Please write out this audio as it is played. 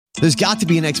There's got to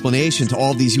be an explanation to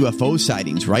all of these UFO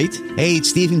sightings, right? Hey,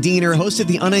 it's Stephen Diener, host of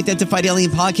the Unidentified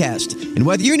Alien Podcast. And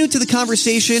whether you're new to the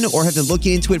conversation or have been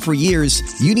looking into it for years,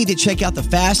 you need to check out the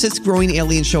fastest growing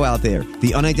alien show out there,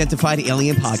 the Unidentified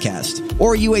Alien Podcast,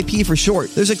 or UAP for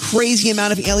short. There's a crazy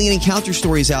amount of alien encounter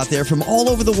stories out there from all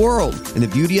over the world. And the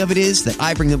beauty of it is that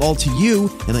I bring them all to you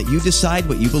and let you decide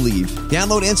what you believe.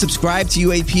 Download and subscribe to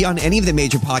UAP on any of the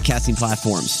major podcasting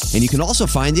platforms. And you can also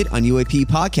find it on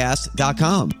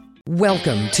UAPpodcast.com.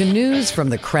 Welcome to News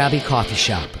from the Krabby Coffee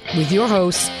Shop with your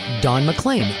hosts, Don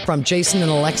McClain from Jason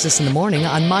and Alexis in the Morning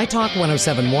on My Talk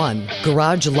 1071,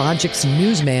 Garage Logic's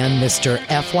newsman, Mr.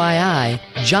 FYI,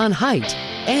 John Haidt,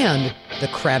 and the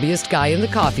crabbiest guy in the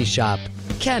coffee shop,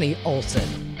 Kenny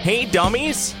Olson. Hey,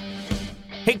 dummies.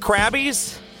 Hey,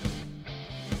 crabbies.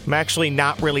 I'm actually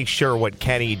not really sure what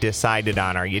Kenny decided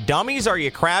on. Are you dummies? Are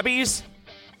you crabbies?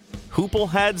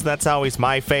 Hoopleheads? That's always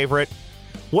my favorite.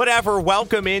 Whatever,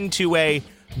 welcome into a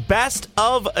best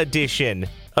of edition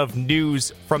of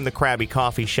News from the Krabby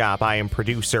Coffee Shop. I am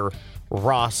producer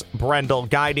Ross Brendel,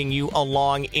 guiding you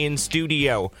along in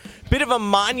studio. Bit of a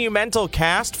monumental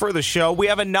cast for the show. We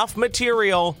have enough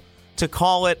material to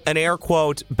call it an air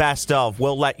quote best of.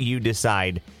 We'll let you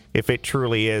decide if it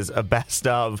truly is a best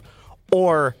of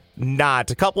or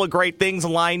not. A couple of great things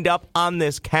lined up on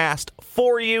this cast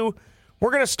for you. We're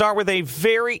going to start with a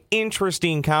very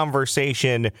interesting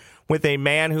conversation with a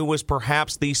man who was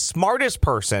perhaps the smartest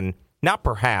person, not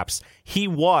perhaps, he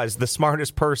was the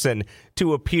smartest person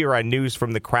to appear on News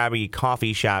from the Krabby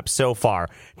Coffee Shop so far.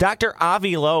 Dr.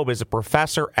 Avi Loeb is a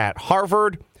professor at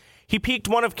Harvard. He piqued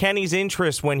one of Kenny's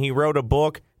interests when he wrote a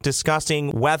book discussing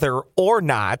whether or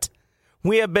not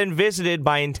we have been visited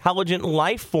by intelligent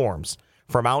life forms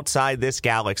from outside this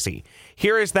galaxy.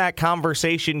 Here is that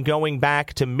conversation going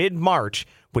back to mid-March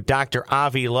with Dr.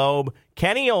 Avi Loeb,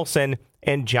 Kenny Olson,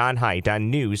 and John Haidt on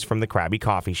News from the Krabby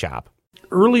Coffee Shop.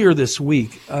 Earlier this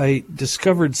week, I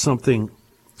discovered something,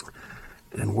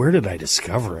 and where did I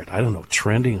discover it? I don't know,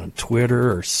 trending on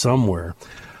Twitter or somewhere,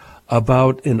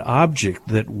 about an object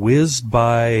that whizzed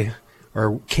by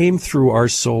or came through our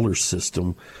solar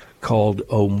system called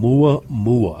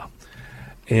Oumuamua.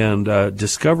 And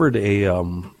discovered a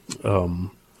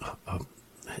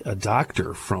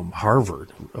doctor from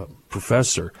Harvard, a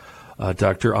professor,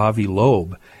 Dr. Avi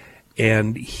Loeb,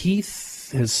 and he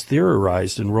has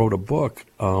theorized and wrote a book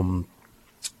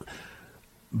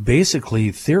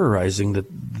basically theorizing that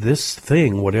this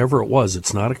thing, whatever it was,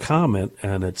 it's not a comet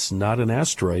and it's not an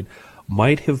asteroid,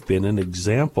 might have been an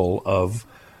example of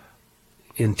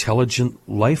intelligent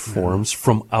life forms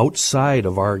from outside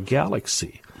of our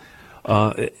galaxy.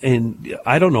 And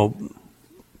I don't know,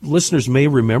 listeners may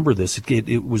remember this.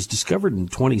 It was discovered in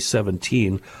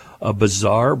 2017. A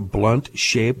bizarre,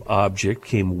 blunt-shaped object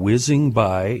came whizzing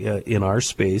by in our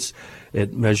space.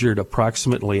 It measured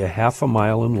approximately a half a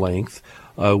mile in length,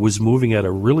 was moving at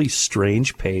a really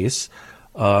strange pace,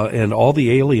 and all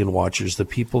the alien watchers, the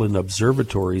people in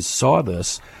observatories, saw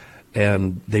this,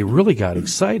 and they really got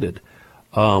excited.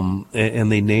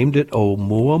 And they named it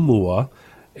Oumuamua,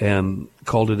 and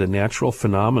called it a natural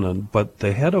phenomenon. But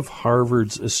the head of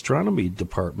Harvard's astronomy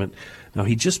department, now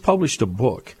he just published a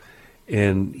book,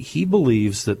 and he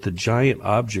believes that the giant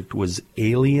object was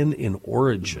alien in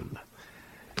origin.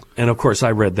 And of course,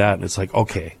 I read that, and it's like,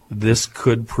 okay, this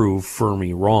could prove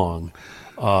Fermi wrong.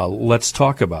 Let's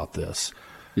talk about this.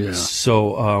 Yeah.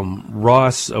 So,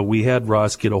 Ross, we had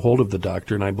Ross get a hold of the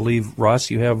doctor, and I believe, Ross,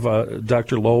 you have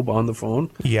Dr. Loeb on the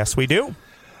phone? Yes, we do.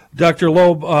 Dr.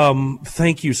 Loeb,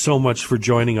 thank you so much for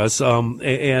joining us. And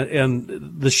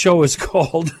the show is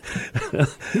called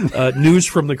News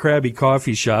from the Krabby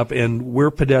Coffee Shop, and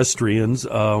we're pedestrians,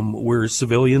 we're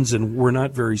civilians, and we're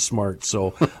not very smart.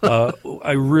 So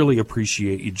I really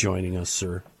appreciate you joining us,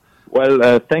 sir.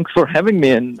 Well, thanks for having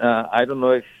me. And I don't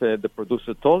know if the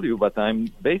producer told you, but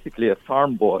I'm basically a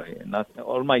farm boy. Not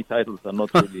all my titles are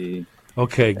not really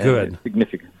okay, good.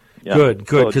 Significant. Yeah. Good,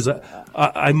 because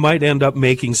I might end up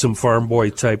making some farm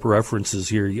boy type references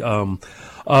here.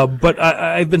 But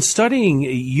I've been studying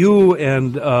you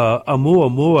and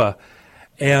Oumuamua,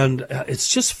 and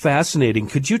it's just fascinating.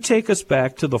 Could you take us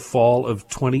back to the fall of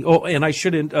 20? Oh, and I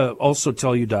should also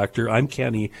tell you, Doctor, I'm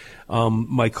Kenny.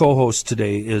 My co-host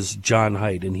today is John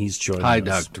Haidt, and he's joining us. Hi,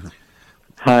 Doctor.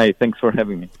 Hi, thanks for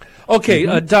having me.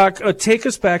 Okay, Doc, take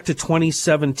us back to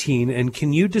 2017, and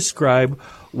can you describe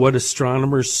what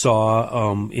astronomers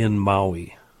saw in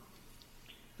Maui?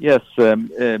 Yes,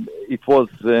 it was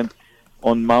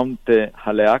on Mount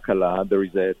Haleakala. There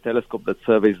is a telescope that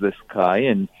surveys the sky,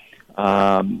 and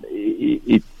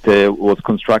it was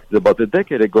constructed about a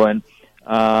decade ago, and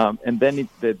And then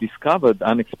it discovered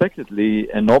unexpectedly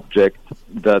an object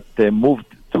that moved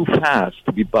too fast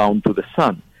to be bound to the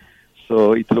sun.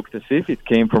 So it looked as if it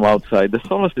came from outside the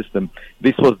solar system.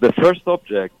 This was the first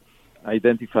object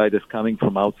identified as coming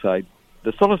from outside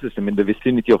the solar system in the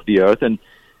vicinity of the Earth, and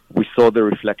we saw the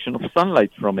reflection of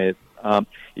sunlight from it.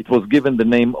 It was given the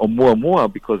name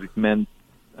Oumuamua because it meant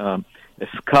a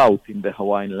scout in the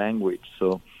Hawaiian language.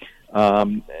 So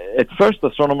at first,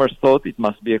 astronomers thought it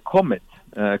must be a comet.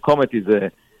 A comet is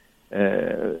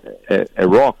a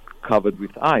rock covered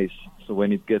with ice. So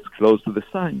when it gets close to the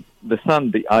sun,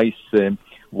 the ice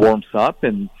warms up,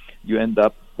 and you end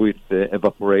up with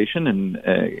evaporation and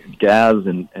gas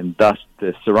and dust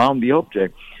surround the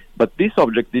object. But this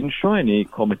object didn't show any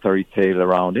cometary tail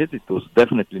around it. It was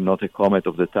definitely not a comet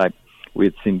of the type we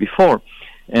had seen before.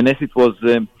 And as it was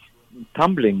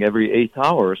tumbling every 8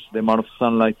 hours, the amount of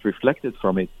sunlight reflected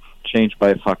from it changed by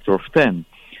a factor of 10.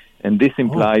 And this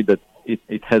implied that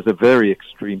it has a very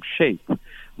extreme shape,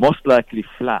 most likely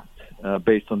flat,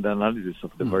 based on the analysis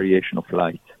of the variation of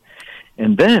light.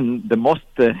 And then the most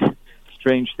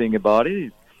strange thing about it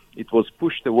is it was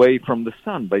pushed away from the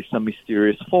sun by some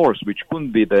mysterious force, which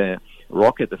couldn't be the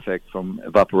rocket effect from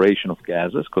evaporation of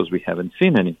gases, because we haven't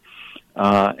seen any.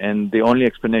 And the only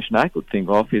explanation I could think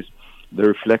of is the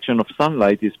reflection of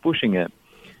sunlight is pushing it.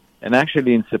 And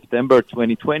actually in September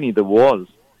 2020, there was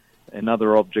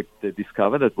another object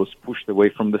discovered that was pushed away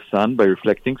from the sun by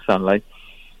reflecting sunlight,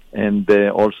 and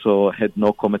also had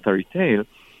no cometary tail.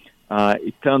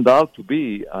 It turned out to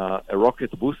be a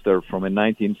rocket booster from a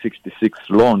 1966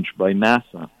 launch by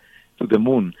NASA to the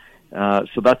moon.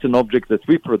 So that's an object that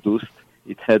we produced.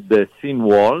 It had thin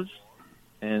walls,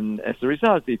 and as a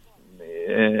result,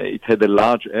 it had a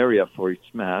large area for its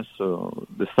mass, so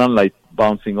the sunlight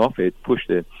bouncing off it pushed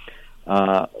it.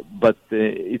 But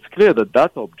it's clear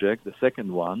that object, the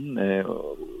second one,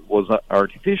 was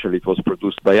artificial. It was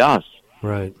produced by us.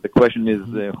 Right. The question is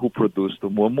who produced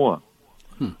Oumuamua?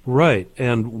 Right.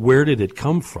 And where did it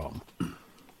come from?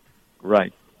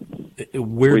 Right.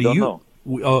 Where we do don't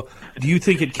you know. Do you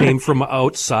think it came from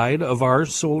outside of our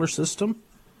solar system?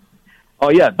 Oh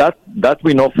yeah, that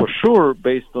we know for sure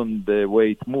based on the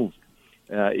way it moved.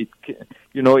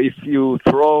 If you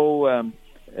throw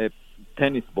a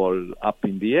tennis ball up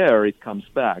in the air, it comes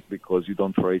back because you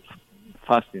don't throw it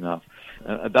fast enough.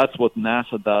 That's what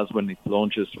NASA does when it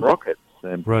launches rockets.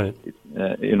 Right.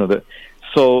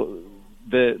 So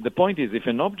the point is, if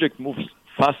an object moves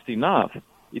fast enough,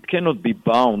 it cannot be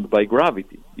bound by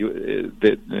gravity.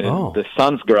 The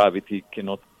sun's gravity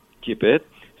cannot keep it.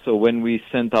 So when we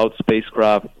sent out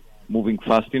spacecraft moving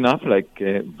fast enough, like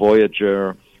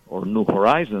Voyager or New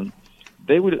Horizon,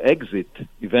 they will exit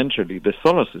eventually the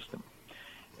solar system.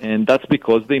 And that's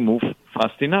because they move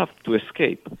fast enough to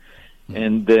escape.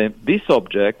 And this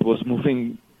object was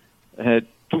moving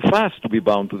too fast to be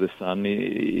bound to the sun.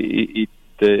 It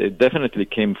definitely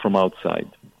came from outside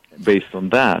based on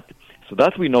that. So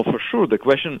that we know for sure. The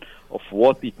question of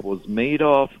what it was made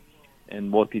of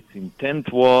and what its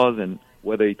intent was and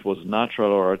whether it was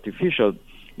natural or artificial,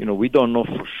 we don't know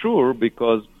for sure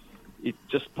because it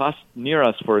just passed near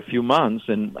us for a few months,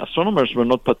 and astronomers were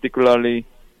not particularly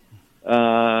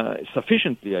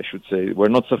sufficiently, I should say, were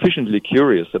not sufficiently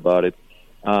curious about it.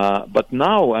 But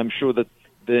now I'm sure that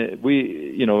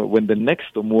when the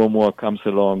next Oumuamua comes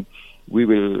along, we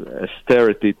will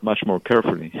stare at it much more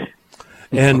carefully.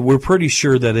 And we're pretty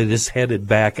sure that it is headed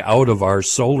back out of our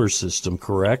solar system,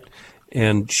 correct?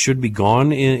 And should be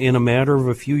gone in a matter of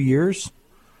a few years?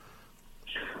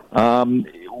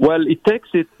 Well, it takes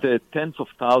it tens of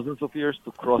thousands of years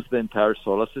to cross the entire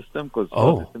solar system because the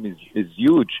solar system is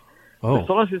huge. The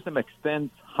solar system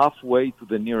extends halfway to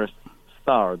the nearest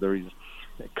star. There is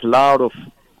a cloud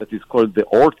that is called the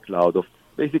Oort cloud of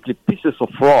basically pieces of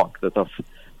rock that are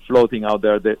floating out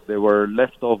there. They were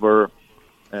leftover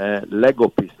Lego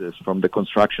pieces from the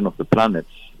construction of the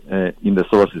planets in the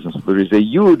solar system. So there is a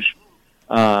huge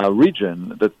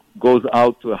region that goes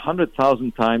out to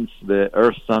 100,000 times the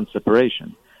Earth-Sun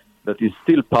separation that is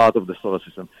still part of the solar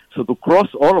system. So to cross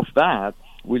all of that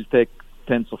will take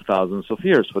tens of thousands of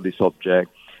years for this object.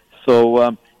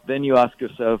 So then you ask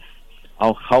yourself,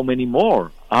 how many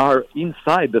more are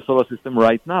inside the solar system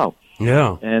right now?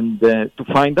 Yeah. And to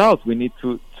find out, we need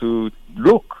to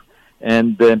look.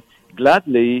 And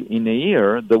gladly, in a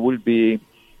year, there will be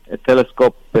a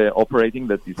telescope operating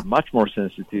that is much more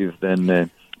sensitive than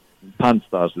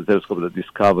Pan-STARRS, the telescope that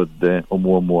discovered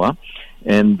Oumuamua.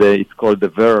 And it's called the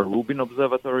Vera Rubin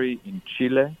Observatory in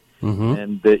Chile. Mm-hmm.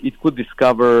 And it could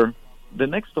discover the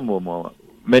next Oumuamua,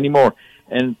 many more.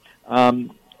 And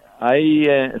I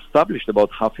established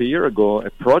about half a year ago a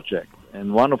project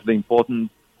And one of the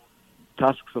important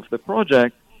tasks of the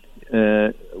project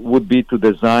would be to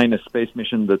design a space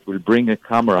mission that will bring a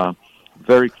camera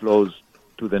very close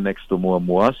to the next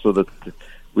Oumuamua so that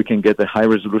we can get a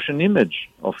high-resolution image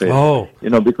of it. Oh.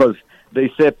 Because they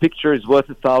say a picture is worth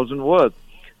 1,000 words.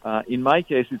 In my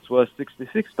case, it's worth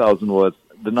 66,000 words,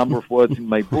 the number of words in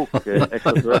my book,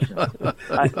 Extraterrestrial.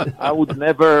 I would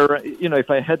never, if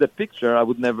I had a picture, I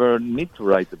would never need to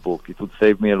write a book. It would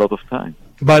save me a lot of time.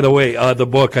 By the way, the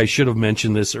book, I should have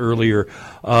mentioned this earlier.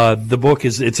 The book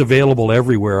it's available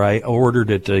everywhere. I ordered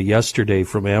it yesterday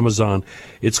from Amazon.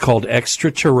 It's called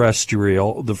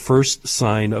Extraterrestrial, The First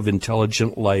Sign of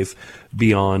Intelligent Life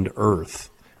Beyond Earth.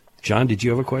 John, did you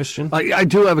have a question? I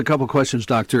do have a couple questions,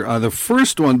 Doctor. The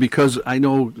first one, because I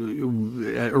know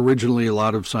originally a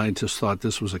lot of scientists thought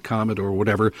this was a comet or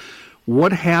whatever.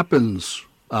 What happens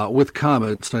with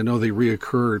comets? I know they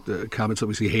reoccur, the comets that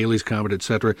we see, Halley's Comet,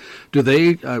 etc. Do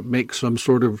they make some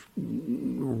sort of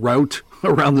route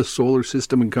around the solar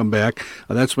system and come back?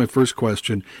 That's my first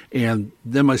question. And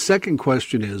then my second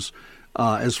question is,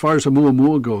 as far as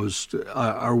Oumuamua goes,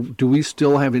 do we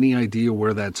still have any idea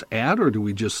where that's at, or do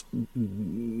we just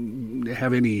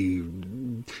have any?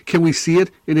 Can we see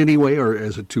it in any way, or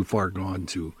is it too far gone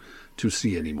to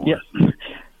see anymore? Yes.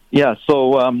 Yeah.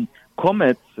 So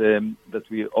comets that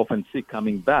we often see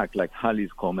coming back, like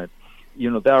Halley's Comet,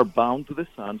 they are bound to the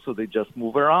sun, so they just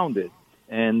move around it,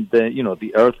 and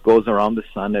the Earth goes around the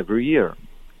sun every year.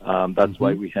 That's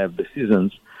why we have the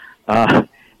seasons,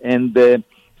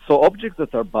 So objects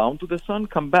that are bound to the sun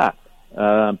come back.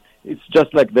 It's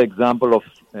just like the example of,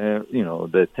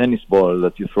 the tennis ball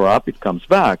that you throw up. It comes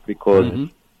back because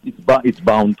it's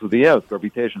bound to the Earth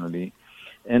gravitationally.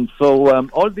 And so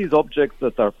all these objects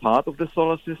that are part of the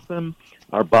solar system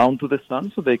are bound to the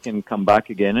sun, so they can come back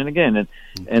again and again.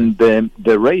 And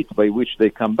the rate by which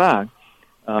they come back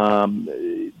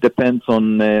depends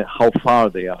on how far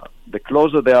they are. The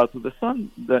closer they are to the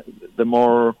sun, the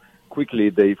more quickly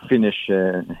they finish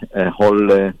a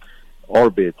whole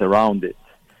orbit around it.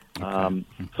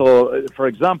 So, for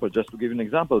example, just to give you an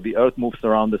example, the Earth moves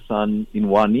around the sun in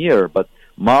 1 year, but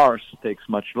Mars takes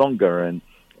much longer, and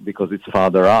because it's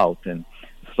farther out. And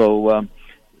so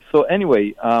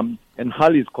anyway, and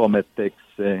Halley's Comet takes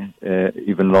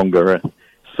even longer.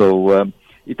 So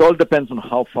it all depends on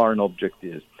how far an object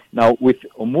is. Now, with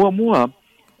Oumuamua,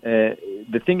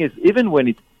 the thing is, even when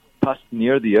it passed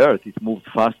near the Earth, it moved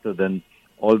faster than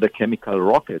all the chemical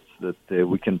rockets that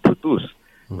we can produce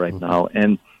right now.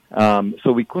 And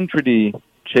so we couldn't really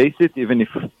chase it, even if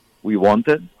we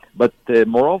wanted. But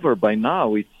moreover, by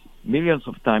now, it's millions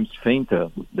of times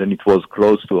fainter than it was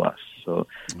close to us. So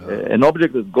an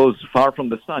object that goes far from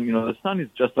the sun, the sun is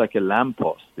just like a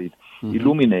lamppost. It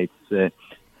illuminates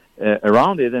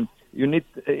around it, and you need,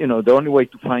 the only way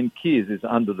to find keys is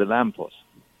under the lamppost.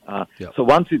 So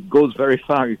once it goes very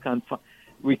far,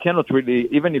 we cannot really,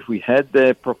 even if we had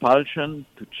the propulsion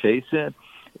to chase it,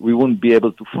 we wouldn't be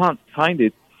able to find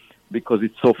it because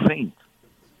it's so faint.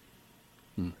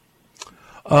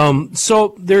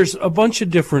 So there's a bunch of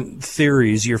different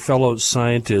theories. Your fellow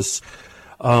scientists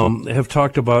have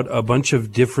talked about a bunch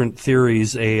of different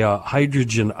theories, a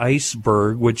hydrogen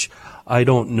iceberg, which I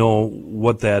don't know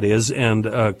what that is, and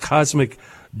cosmic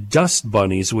dust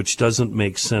bunnies, which doesn't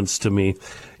make sense to me.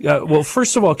 Well,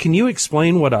 first of all, can you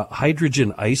explain what a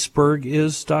hydrogen iceberg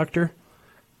is, Doctor?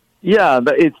 Yeah,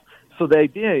 so the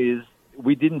idea is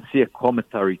we didn't see a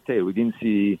cometary tail. We didn't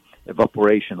see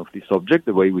evaporation of this object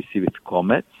the way we see with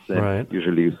comets. Right.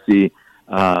 Usually you see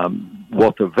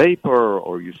water vapor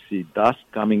or you see dust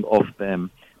coming off them,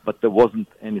 but there wasn't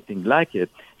anything like it.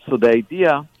 So the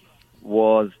idea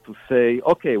was to say,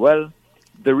 okay, well,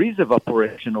 there is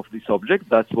evaporation of this object.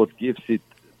 That's what gives it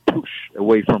push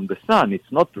away from the sun.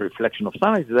 It's not the reflection of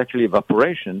sunlight. It's actually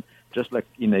evaporation, just like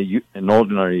in an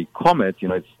ordinary comet.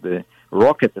 It's the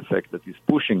rocket effect that is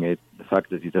pushing it. The fact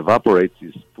that it evaporates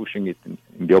is pushing it in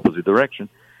the opposite direction.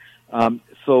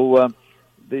 So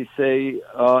they say,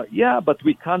 but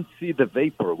we can't see the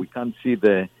vapor. We can't see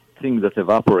the thing that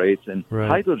evaporates. And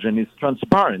hydrogen is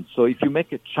transparent. So if you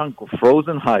make a chunk of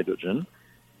frozen hydrogen,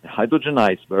 a hydrogen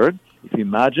iceberg, if you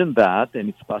imagine that and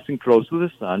it's passing close to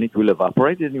the sun, it will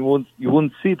evaporate and you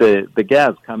wouldn't see the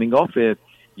gas coming off it.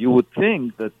 You would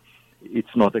think that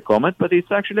it's not a comet, but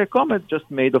it's actually a comet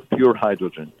just made of pure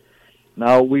hydrogen.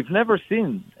 Now, we've never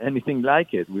seen anything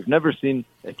like it. We've never seen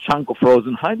a chunk of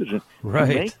frozen hydrogen. Right.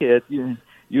 To make it,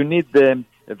 you need a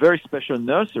very special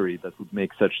nursery that would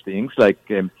make such things like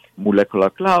molecular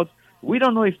clouds. We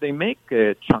don't know if they make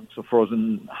chunks of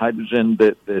frozen hydrogen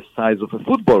the size of a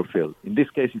football field. In this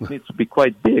case, it needs to be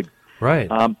quite big. Right.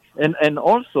 And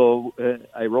also,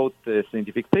 I wrote a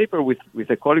scientific paper with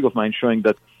a colleague of mine showing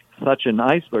that such an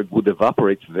iceberg would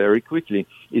evaporate very quickly.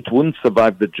 It wouldn't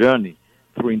survive the journey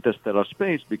through interstellar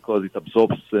space because it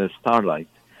absorbs starlight.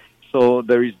 So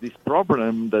there is this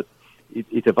problem that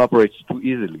it evaporates too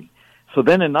easily. So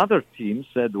then another team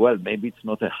said, well, maybe it's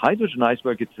not a hydrogen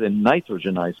iceberg, it's a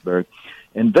nitrogen iceberg.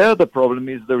 And there the problem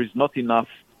is there is not enough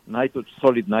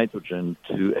solid nitrogen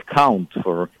to account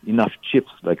for enough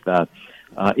chips like that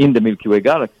in the Milky Way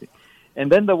galaxy. And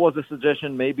then there was a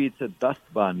suggestion maybe it's a dust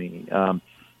bunny, a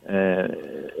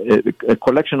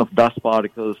collection of dust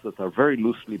particles that are very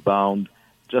loosely bound,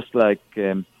 just like,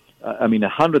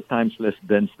 100 times less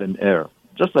dense than air,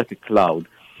 just like a cloud.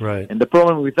 Right. And the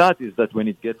problem with that is that when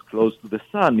it gets close to the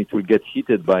sun, it will get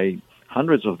heated by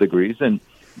hundreds of degrees, and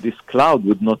this cloud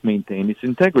would not maintain its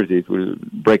integrity. It will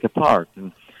break apart.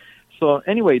 And so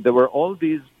anyway, there were all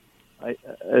these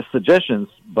suggestions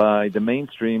by the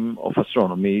mainstream of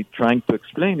astronomy trying to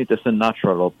explain it as a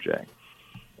natural object.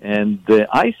 And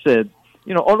I said,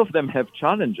 all of them have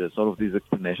challenges, all of these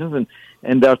explanations,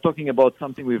 and they are talking about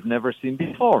something we've never seen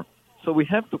before. So we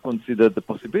have to consider the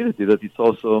possibility that it's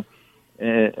also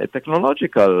a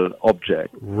technological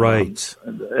object. Right.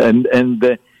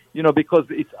 Because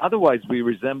it's otherwise we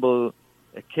resemble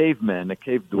a caveman, a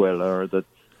cave dweller that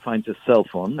finds a cell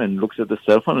phone and looks at the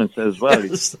cell phone and says, well,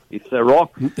 it's a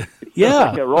rock. It's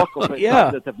like a rock of a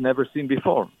type that I've never seen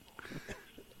before.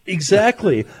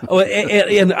 Exactly.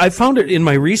 And I found it in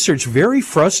my research very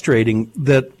frustrating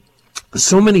that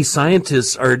so many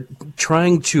scientists are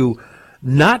trying to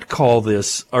not call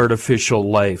this artificial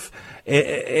life.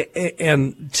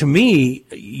 And to me,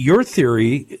 your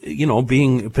theory,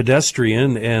 being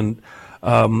pedestrian, and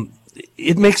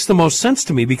it makes the most sense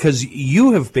to me because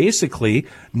you have basically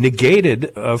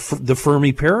negated the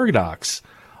Fermi paradox.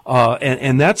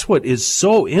 And that's what is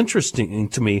so interesting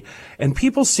to me. And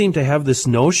people seem to have this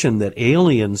notion that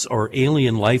aliens or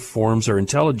alien life forms are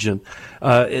intelligent.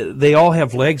 They all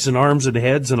have legs and arms and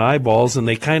heads and eyeballs, and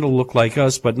they kind of look like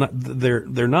us, but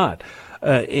they're not.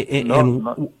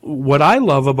 What I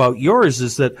love about yours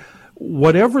is that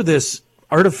whatever this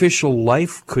artificial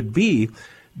life could be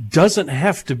doesn't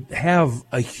have to have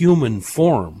a human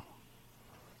form.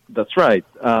 That's right.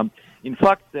 In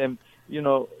fact,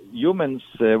 humans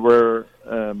were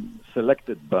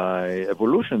selected by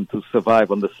evolution to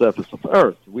survive on the surface of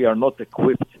Earth. We are not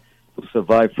equipped to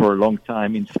survive for a long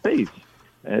time in space,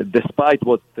 despite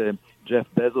what Jeff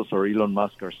Bezos or Elon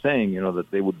Musk are saying, that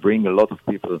they would bring a lot of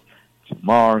people to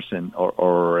Mars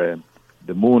or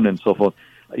the moon and so forth.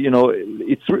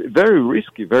 It's very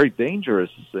risky, very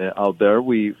dangerous out there.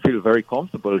 We feel very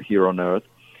comfortable here on Earth.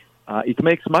 It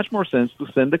makes much more sense to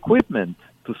send equipment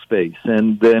to space.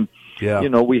 And,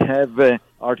 we have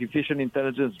artificial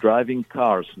intelligence driving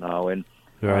cars now. And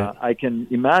I can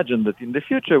imagine that in the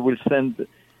future we'll send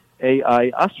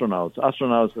AI astronauts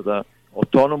that are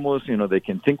autonomous, they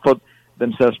can think for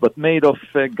themselves, but made of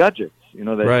gadgets.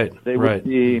 They would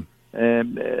be...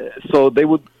 so they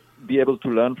would be able to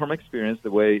learn from experience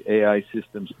the way AI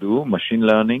systems do, machine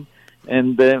learning,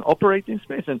 and operate in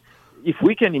space. And if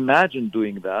we can imagine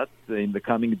doing that in the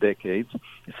coming decades,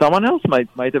 someone else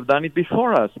might have done it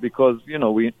before us, because we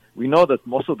know that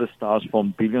most of the stars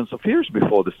formed billions of years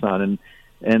before the sun,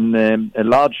 and a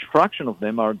large fraction of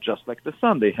them are just like the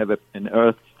sun. They have an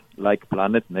Earth-like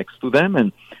planet next to them,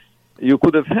 and you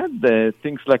could have had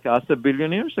things like us a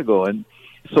billion years ago. And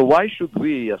so why should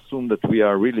we assume that we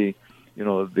are really,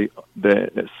 the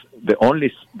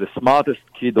smartest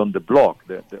kid on the block,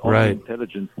 the only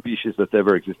intelligent species that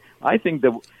ever exists? I think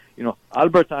that,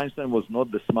 Albert Einstein was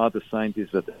not the smartest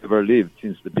scientist that ever lived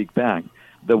since the Big Bang.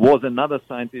 There was another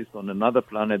scientist on another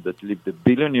planet that lived a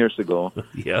billion years ago,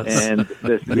 and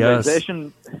the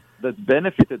civilization that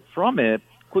benefited from it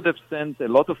could have sent a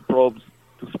lot of probes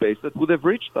to space that would have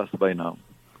reached us by now.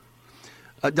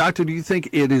 Doctor, do you think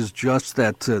it is just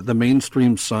that the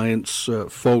mainstream science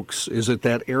folks, is it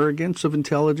that arrogance of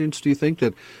intelligence, do you think,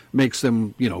 that makes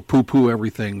them, poo-poo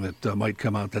everything that might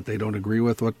come out that they don't agree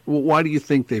with? Why do you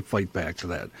think they fight back to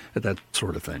that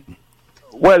sort of thing?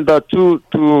 Well, there are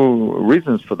two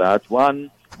reasons for that.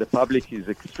 One, the public is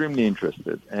extremely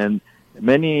interested, and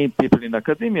many people in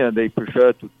academia, they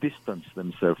prefer to distance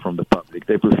themselves from the public.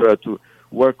 They prefer to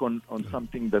work on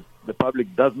something that the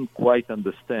public doesn't quite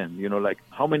understand. Like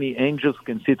how many angels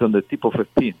can sit on the tip of a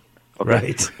pin. Okay?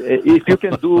 Right. If you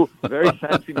can do very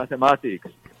fancy mathematics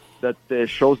that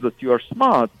shows that you are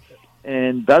smart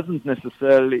and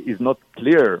is not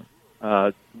clear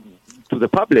to the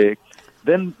public,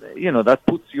 then, that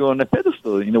puts you on a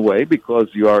pedestal in a way, because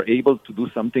you are able to do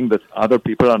something that other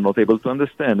people are not able to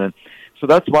understand. And so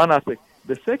that's one aspect.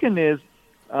 The second is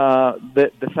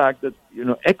the fact that,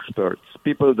 experts,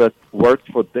 people that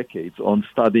worked for decades on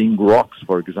studying rocks,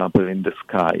 for example, in the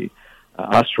sky,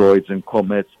 asteroids and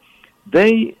comets,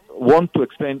 they want to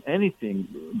explain anything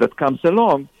that comes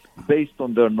along based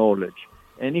on their knowledge.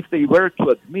 And if they were to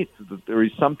admit that there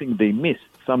is something they missed,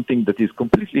 something that is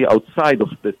completely outside of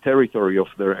the territory of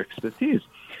their expertise,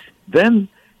 then,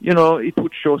 it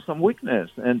would show some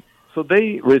weakness. And so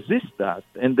they resist that,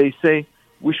 and they say,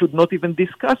 we should not even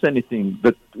discuss anything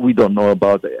that we don't know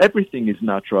about. Everything is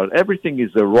natural. Everything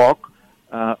is a rock,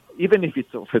 even if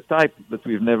it's of a type that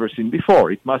we've never seen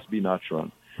before. It must be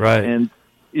natural. Right. And,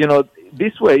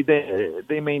 this way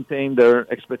they maintain their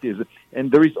expertise.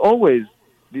 And there is always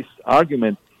this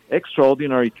argument,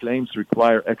 extraordinary claims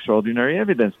require extraordinary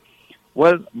evidence.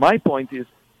 Well, my point is,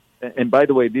 and by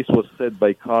the way, this was said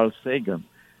by Carl Sagan,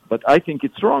 but I think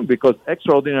it's wrong, because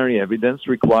extraordinary evidence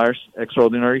requires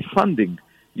extraordinary funding.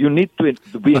 You need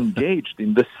to be engaged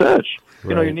in the search.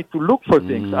 Right. You need to look for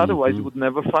things. Otherwise, you would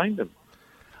never find them.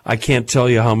 I can't tell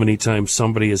you how many times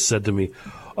somebody has said to me,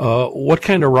 what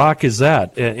kind of rock is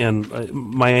that? And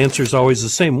my answer is always the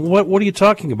same. What are you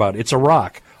talking about? It's a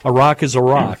rock. A rock is a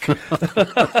rock.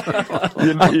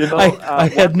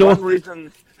 I had no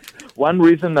reason. One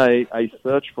reason I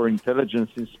search for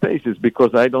intelligence in space is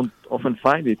because I don't often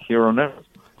find it here on Earth.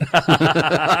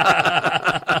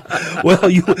 Well,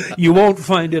 you won't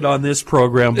find it on this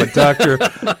program, but Doctor,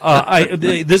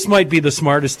 this might be the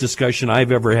smartest discussion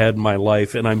I've ever had in my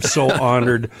life, and I'm so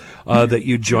honored that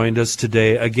you joined us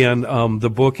today. Again, the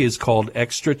book is called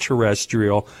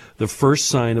Extraterrestrial: The First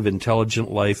Sign of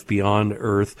Intelligent Life Beyond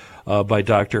Earth by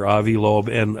Dr. Avi Loeb,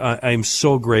 and I'm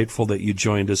so grateful that you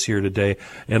joined us here today,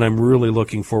 and I'm really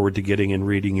looking forward to getting and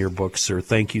reading your book, sir.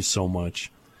 Thank you so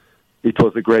much. It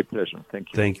was a great pleasure. Thank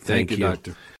you. Thank you,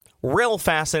 Doctor. Real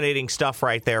fascinating stuff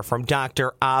right there from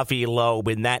Dr. Avi Loeb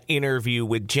in that interview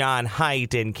with John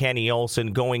Haidt and Kenny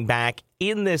Olson, going back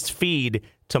in this feed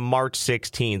to March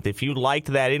 16th. If you liked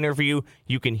that interview,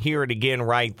 you can hear it again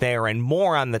right there, and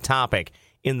more on the topic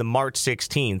in the March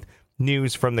 16th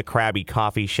News from the Krabby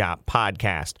Coffee Shop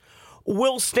podcast.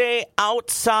 We'll stay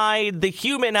outside the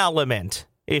human element,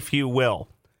 if you will.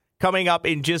 Coming up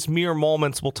in just mere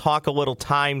moments, we'll talk a little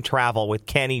time travel with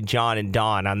Kenny, John, and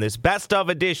Don on this best of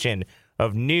edition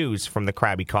of News from the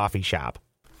Krabby Coffee Shop.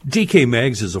 DK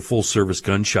Mags is a full-service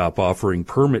gun shop offering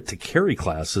permit-to-carry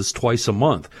classes twice a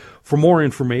month. For more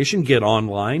information, get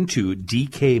online to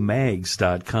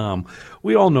dkmags.com.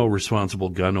 We all know responsible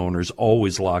gun owners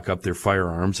always lock up their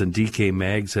firearms, and DK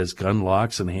Mags has gun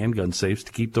locks and handgun safes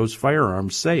to keep those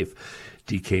firearms safe.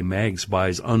 DK Mags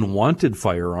buys unwanted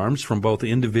firearms from both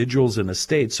individuals and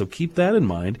estates, so keep that in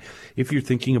mind if you're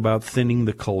thinking about thinning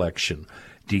the collection.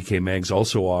 DK Mags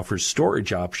also offers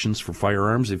storage options for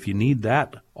firearms if you need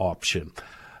that option.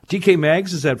 DK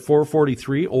Mags is at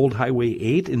 443 Old Highway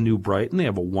 8 in New Brighton. They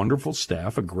have a wonderful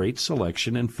staff, a great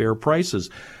selection, and fair prices.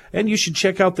 And you should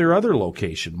check out their other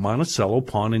location, Monticello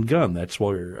Pawn and Gun. That's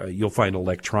where you'll find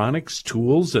electronics,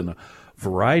 tools, and a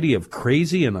variety of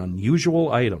crazy and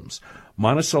unusual items.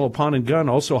 Monticello Pawn and Gun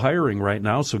also hiring right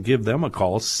now, so give them a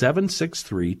call,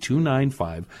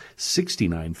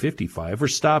 763-295-6955, or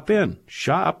stop in,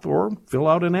 shop, or fill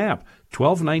out an app.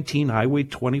 1219 Highway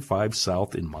 25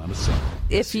 South in Monticello.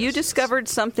 If you discovered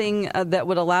something that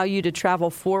would allow you to travel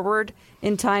forward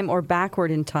in time or backward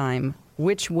in time,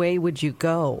 which way would you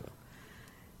go?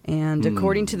 And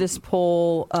according to this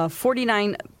poll,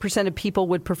 49% of people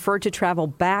would prefer to travel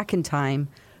back in time,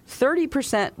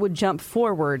 30% would jump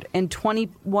forward, and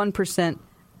 21%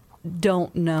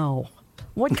 don't know.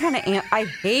 What kind of I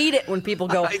hate it when people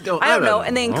go, I don't know,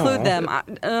 and they include them.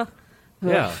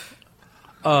 Yeah.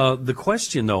 The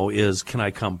question, though, is can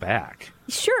I come back?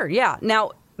 Sure, yeah.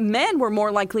 Now, men were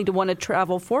more likely to want to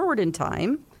travel forward in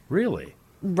time. Really?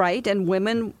 Right, and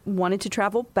women wanted to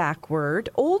travel backward.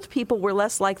 Old people were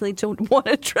less likely to want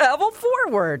to travel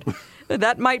forward.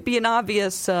 That might be an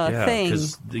obvious thing.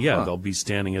 They'll be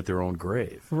standing at their own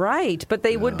grave. Right, but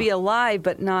they would be alive,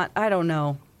 but not, I don't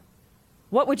know.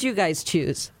 What would you guys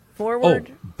choose?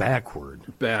 Forward? Oh, backward.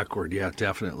 Backward, yeah,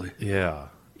 definitely. Yeah,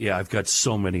 I've got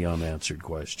so many unanswered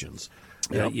questions.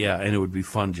 Yep. And it would be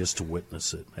fun just to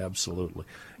witness it, absolutely.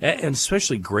 And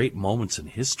especially great moments in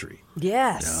history.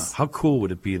 Yes. Yeah. How cool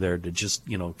would it be there to just,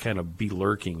 kind of be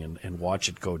lurking and watch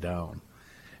it go down?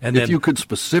 And if you could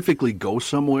specifically go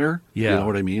somewhere, you know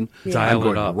what I mean? Yeah. Dial I'm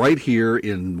it up. Right here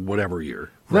in whatever year.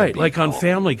 Right, like on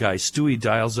Family Guy, Stewie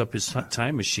dials up his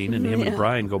time machine and him and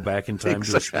Brian go back in time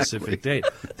to a specific date.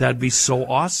 That'd be so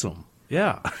awesome.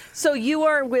 Yeah. So you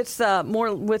are with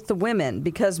more with the women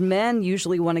because men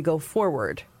usually want to go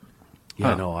forward.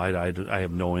 Yeah, no, I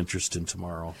have no interest in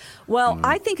tomorrow. Well,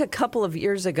 I think a couple of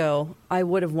years ago I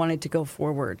would have wanted to go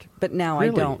forward, but now I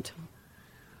Really? don't.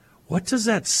 What does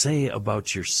that say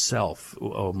about yourself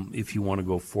if you want to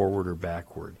go forward or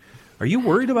backward? Are you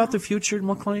worried about the future,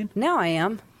 McLean? Now I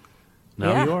am. Now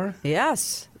Yeah. you are?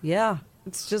 Yes. Yeah.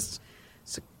 It's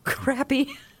a crappy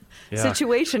Yeah.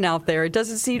 situation out there. It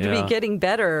doesn't seem to Yeah. be getting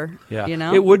better. Yeah. You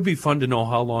know? It would be fun to know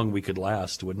how long we could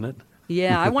last, wouldn't it?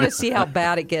 Yeah, I want to see how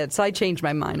bad it gets. I changed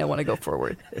my mind. I want to go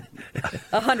forward.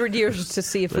 100 years to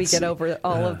see if we get over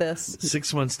all of this.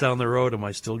 6 months down the road, am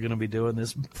I still going to be doing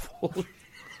this?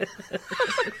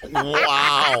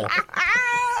 Wow.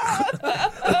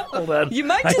 Hold on. You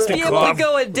might I just have be to able cough. to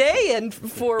go a day and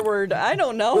forward. I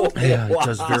don't know. Yeah, it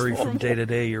does vary from day to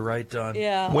day. You're right, Don.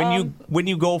 Yeah. When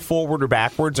you go forward or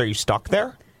backwards, are you stuck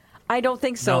there? I don't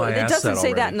think so. No, I It asked doesn't that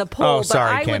say that already. in the poll, Oh,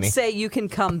 sorry, but I Kenny. would say you can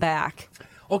come back.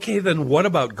 Okay, then what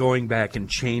about going back and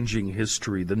changing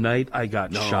history? The night I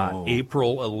got shot,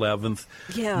 April 11th,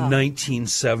 Yeah.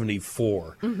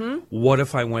 1974. Mm-hmm. What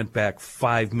if I went back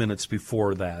 5 minutes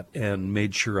before that and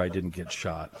made sure I didn't get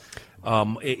shot?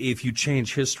 If you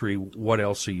change history, what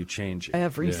else are you changing?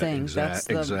 Everything.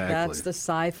 exactly. That's the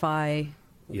sci-fi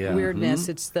Yeah. weirdness.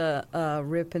 It's the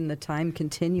rip in the time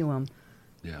continuum.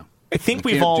 Yeah. I think You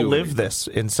we've can't all do lived anything. this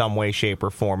in some way, shape, or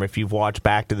form if you've watched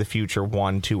Back to the Future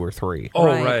 1, 2, or 3. Oh,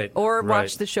 right. Or right.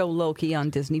 watch the show Loki on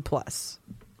Disney Plus.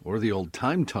 Or the old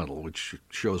time tunnel, which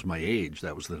shows my age.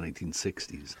 That was the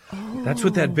 1960s. That's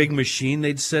what that big machine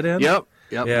they'd sit in? Yep.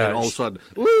 Yeah. And all of a sudden,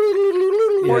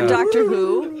 Or Yeah. Doctor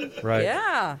Who. Right.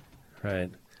 Yeah.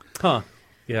 Right. Huh.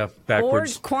 Yeah, Or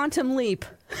backwards. Quantum Leap.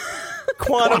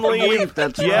 Quantum Leap.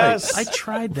 that's Yes. I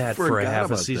tried that for a Forgot half a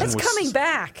about that. season. It's with coming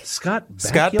back. Scott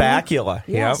Scott Bakula.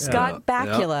 Yeah, Yep. Scott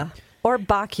Bakula. Or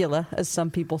Bakula, as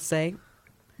some people say.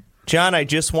 John, I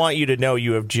just want you to know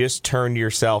you have just turned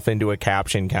yourself into a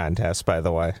caption contest, by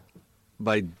the way.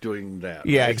 by doing that.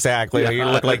 Yeah, right? exactly. Yeah, You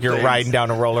look like you're thanks. riding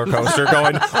down a roller coaster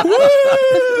going, woo!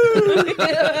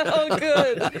 Oh,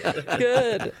 good.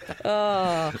 Good.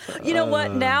 You know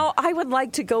what? Now I would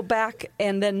like to go back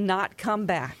and then not come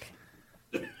back.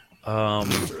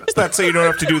 Is that so you don't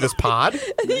have to do this pod?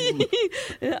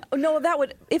 No, that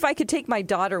would, if I could take my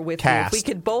daughter with me, Cast. if we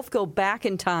could both go back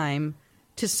in time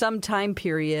to some time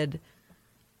period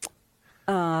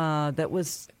that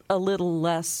was a little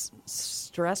less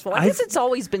stressful. I guess it's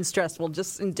always been stressful,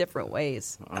 just in different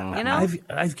ways. You know?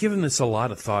 I've given this a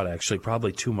lot of thought, actually,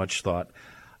 probably too much thought.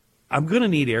 I'm going to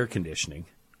need air conditioning.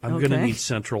 I'm going to Okay. need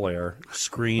central air,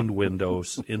 screened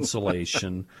windows,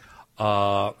 insulation,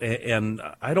 and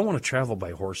I don't want to travel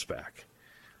by horseback.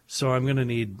 So I'm going to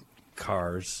need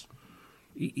cars.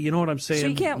 You know what I'm saying? So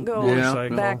you can't go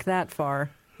Motorcycle. back that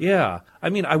far. Yeah. I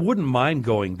mean, I wouldn't mind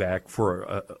going back for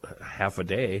a half a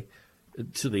day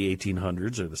to the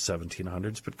 1800s or the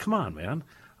 1700s, but come on, man.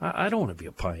 I don't want to be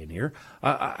a pioneer.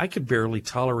 I could barely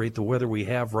tolerate the weather we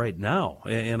have right now,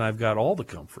 and I've got all the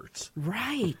comforts.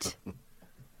 Right.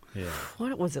 Yeah.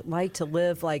 What was it like to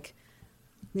live like,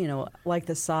 you know, like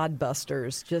the sod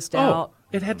busters, just Oh, out?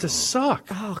 it had to suck.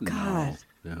 Oh, God.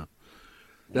 Yeah.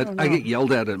 I get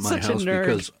yelled at my Such a house nerd.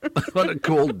 because on a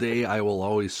cold day, I will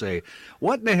always say,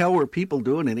 what in the hell were people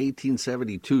doing in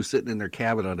 1872 sitting in their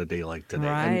cabin on a day like today?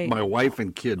 Right. And my wife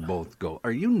and kid both go,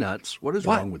 are you nuts? What is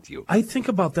wrong with you? I think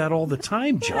about that all the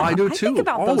time, John. I do I too. think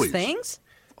about always. those things.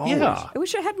 Always. Yeah. I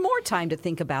wish I had more time to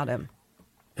think about him.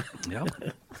 Yeah.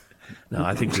 No,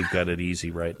 I think we've got it easy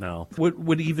right now.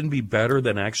 Would even be better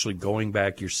than actually going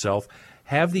back yourself.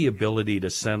 Have the ability to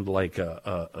send like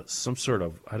some sort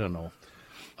of, I don't know,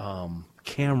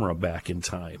 camera back in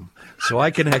time, so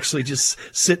I can actually just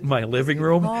sit in my living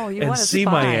room Oh, you and want a see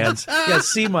spy.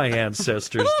 see my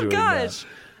ancestors Oh, doing gosh. that.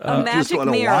 A just magic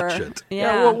wanna mirror. watch it.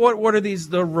 Yeah. What are these?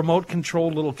 The remote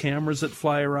controlled little cameras that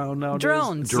fly around nowadays?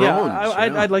 Drones. Yeah, Drones,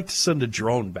 I'd yeah. like to send a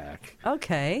drone back.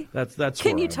 Okay. That's.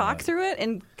 Can where you I'm talk at. through it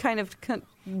and kind of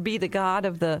be the god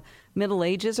of the Middle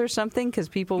Ages or something? Because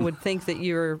people would think that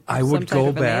you're I some would type go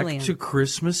of an back alien. to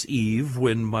Christmas Eve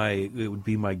when it would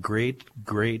be my great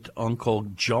uncle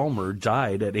Jalmer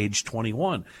died at age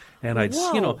 21, and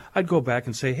Whoa. I'd go back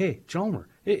and say, hey Jalmer,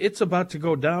 it's about to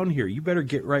go down here. You better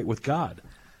get right with God.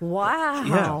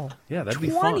 Wow. Yeah, that'd be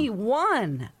fun.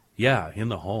 21. Yeah, in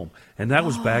the home, and that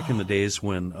was back in the days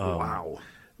when Wow.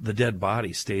 the dead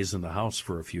body stays in the house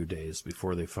for a few days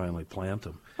before they finally plant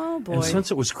them. Oh, boy. And since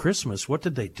it was Christmas, what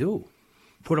did they do?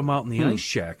 Put them out in the ice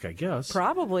shack, I guess.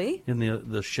 Probably. In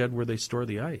the shed where they store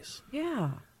the ice.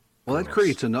 Yeah. Well, that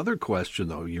creates another question,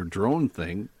 though. Your drone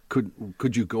thing,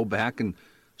 could you go back and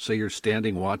Say you're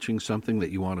standing watching something that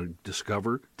you want to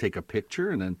discover, take a picture,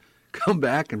 and then come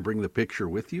back and bring the picture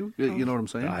with you. You know what I'm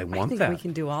saying? I I want think that. we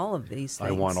can do all of these things.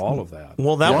 I want all of that.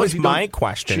 Well, that As long was as you my don't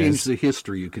question. Change is- the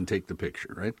history, you can take the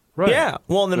picture, right? Right. Yeah.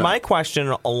 Well, and then my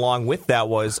question along with that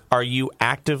was, are you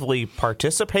actively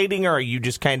participating, or are you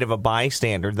just kind of a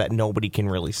bystander that nobody can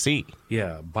really see?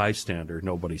 Yeah, bystander,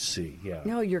 nobody see. Yeah.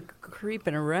 No, you're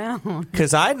creeping around.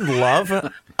 Because I'd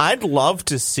love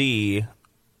to see.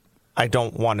 I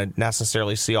don't want to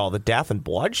necessarily see all the death and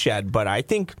bloodshed, but I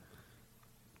think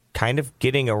kind of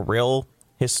getting a real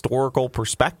historical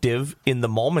perspective in the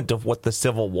moment of what the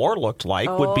Civil War looked like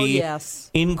would be yes.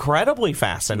 incredibly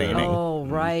fascinating. Oh,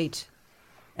 right.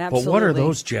 Absolutely. But what are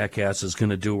those jackasses going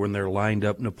to do when they're lined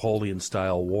up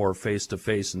Napoleon-style war face to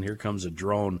face, and here comes a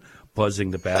drone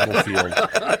buzzing the battlefield?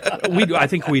 I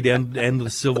think we'd end the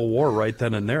Civil War right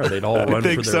then and there. They'd all run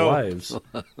for their lives.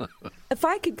 If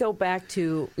I could go back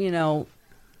to,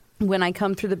 when I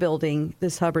come through the building,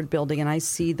 this Hubbard building, and I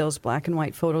see those black and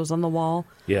white photos on the wall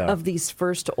of these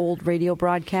first old radio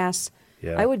broadcasts,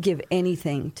 I would give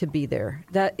anything to be there.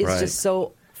 That is just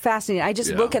so fascinating. I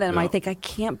just look at them, I think, I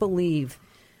can't believe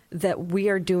that we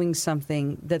are doing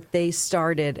something that they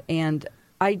started, and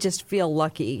I just feel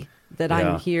lucky that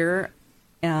I'm here.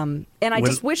 And I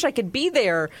just wish I could be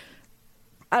there.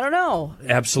 I don't know.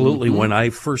 Absolutely. When I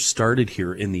first started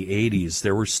here in the 80s,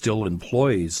 there were still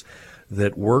employees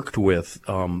that worked with,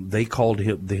 they called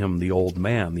him the old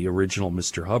man, the original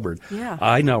Mr. Hubbard. Yeah.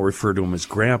 I now refer to him as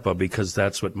Grandpa because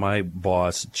that's what my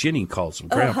boss, Ginny, calls him,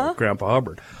 Grandpa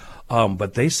Hubbard.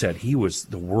 But they said he was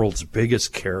the world's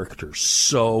biggest character,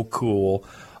 so cool,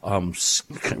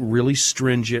 really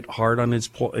stringent, hard on his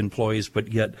employees,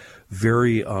 but yet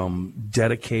very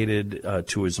dedicated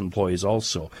to his employees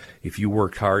also. If you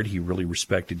worked hard, he really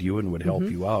respected you and would help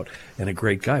you out, and a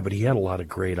great guy. But he had a lot of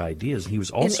great ideas. He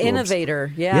was also an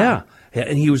innovator, yeah,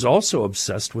 and he was also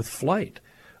obsessed with flight.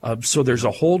 So there's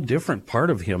a whole different part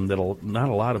of him that not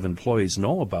a lot of employees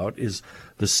know about, is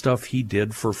the stuff he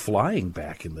did for flying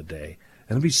back in the day.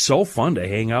 And it'd be so fun to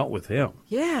hang out with him.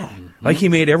 Yeah. Like he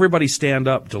made everybody stand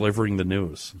up delivering the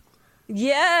news.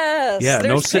 Yes. Yeah, There's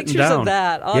no sitting pictures down. of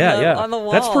that on, on the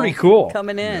wall. That's pretty cool.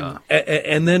 Coming in.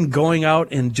 And then going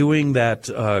out and doing that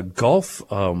golf,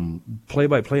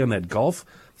 play-by-play on that golf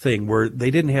thing where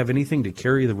they didn't have anything to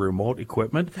carry the remote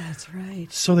equipment. That's right.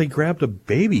 So they grabbed a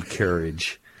baby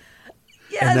carriage.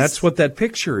 Yes. And that's what that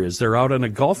picture is. They're out on a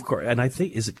golf course. And I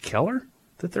think, is it Keller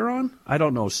that they're on? I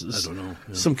don't know. I don't know.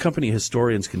 Yeah. Some company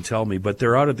historians can tell me, but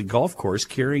they're out at the golf course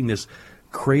carrying this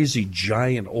crazy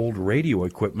giant old radio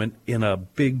equipment in a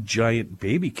big giant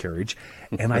baby carriage.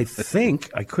 And I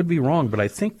think, I could be wrong, but I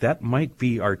think that might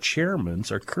be our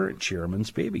current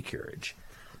chairman's baby carriage.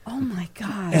 Oh my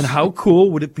gosh. And how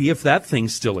cool would it be if that thing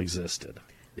still existed?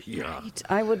 Yeah. Right.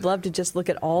 I would love to just look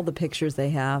at all the pictures they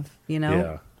have,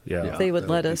 Yeah. If they would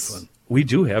let us. Fun. We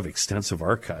do have extensive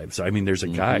archives. I mean, there's a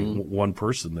guy, one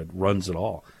person that runs it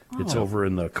all. It's over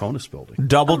in the CONUS building.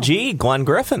 Double G, Glenn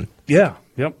Griffin. Yeah.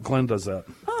 Yep. Glenn does that.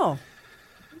 Oh.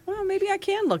 Well, maybe I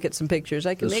can look at some pictures.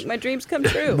 I can make my dreams come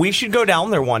true. We should go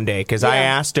down there one day, because I Yeah.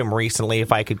 asked him recently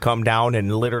if I could come down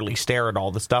and literally stare at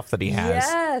all the stuff that he has.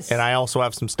 Yes. And I also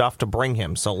have some stuff to bring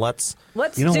him. So let's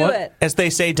You know do what? it. as they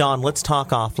say, Don, let's talk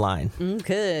offline.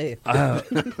 Okay.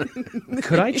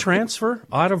 Could I transfer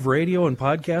out of radio and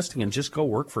podcasting and just go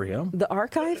work for him? The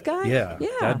archive guy? Yeah,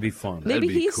 that'd be fun. Maybe That'd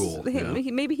be he's cool,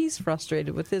 yeah. maybe he's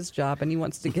frustrated with his job and he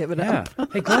wants to give it Yeah.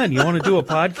 up. Hey, Glenn, you want to do a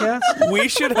podcast? We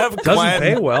should have Doesn't Glenn.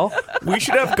 pay well. We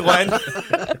should have Glenn.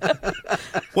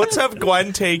 Let's have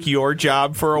Glenn take your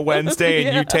job for a Wednesday,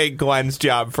 and you take Glenn's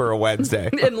job for a Wednesday.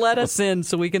 And let us in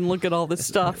so we can look at all this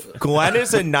stuff. Glenn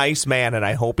is a nice man, and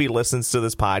I hope he listens to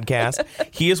this podcast.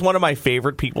 He is one of my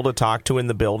favorite people to talk to in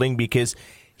the building, because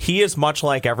he is much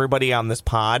like everybody on this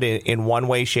pod in one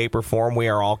way, shape, or form. We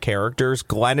are all characters.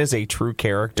 Glenn is a true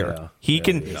character. He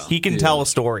can tell a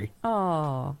story.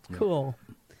 Oh, cool.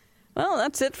 Well,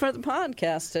 that's it for the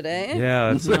podcast today.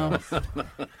 Yeah, that's enough.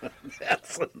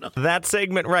 That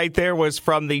segment right there was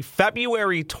from the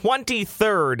February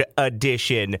 23rd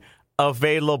edition,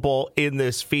 available in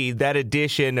this feed. That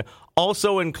edition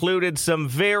also included some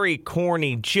very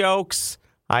corny jokes.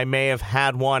 I may have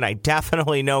had one. I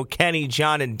definitely know Kenny,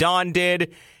 John, and Dawn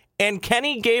did. And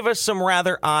Kenny gave us some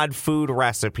rather odd food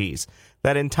recipes.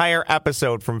 That entire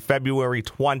episode from February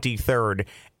 23rd.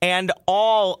 And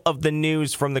all of the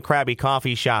news from the Krabby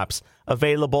Coffee Shops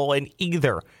available in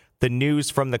either the News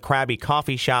from the Krabby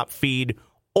Coffee Shop feed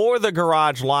or the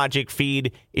Garage Logic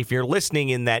feed if you're listening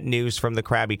in that News from the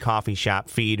Krabby Coffee Shop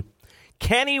feed.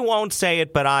 Kenny won't say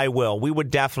it, but I will. We would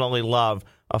definitely love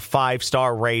a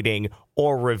 5-star rating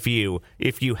or review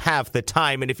if you have the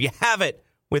time and if you have it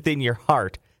within your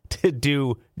heart to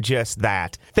do just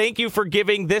that. Thank you for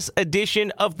giving this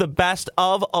edition of the Best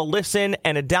of a listen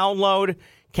and a download.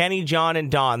 Kenny, John,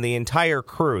 and Don, the entire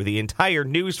crew, the entire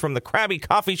News from the Krabby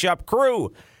Coffee Shop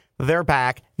crew, they're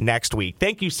back next week.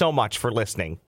 Thank you so much for listening.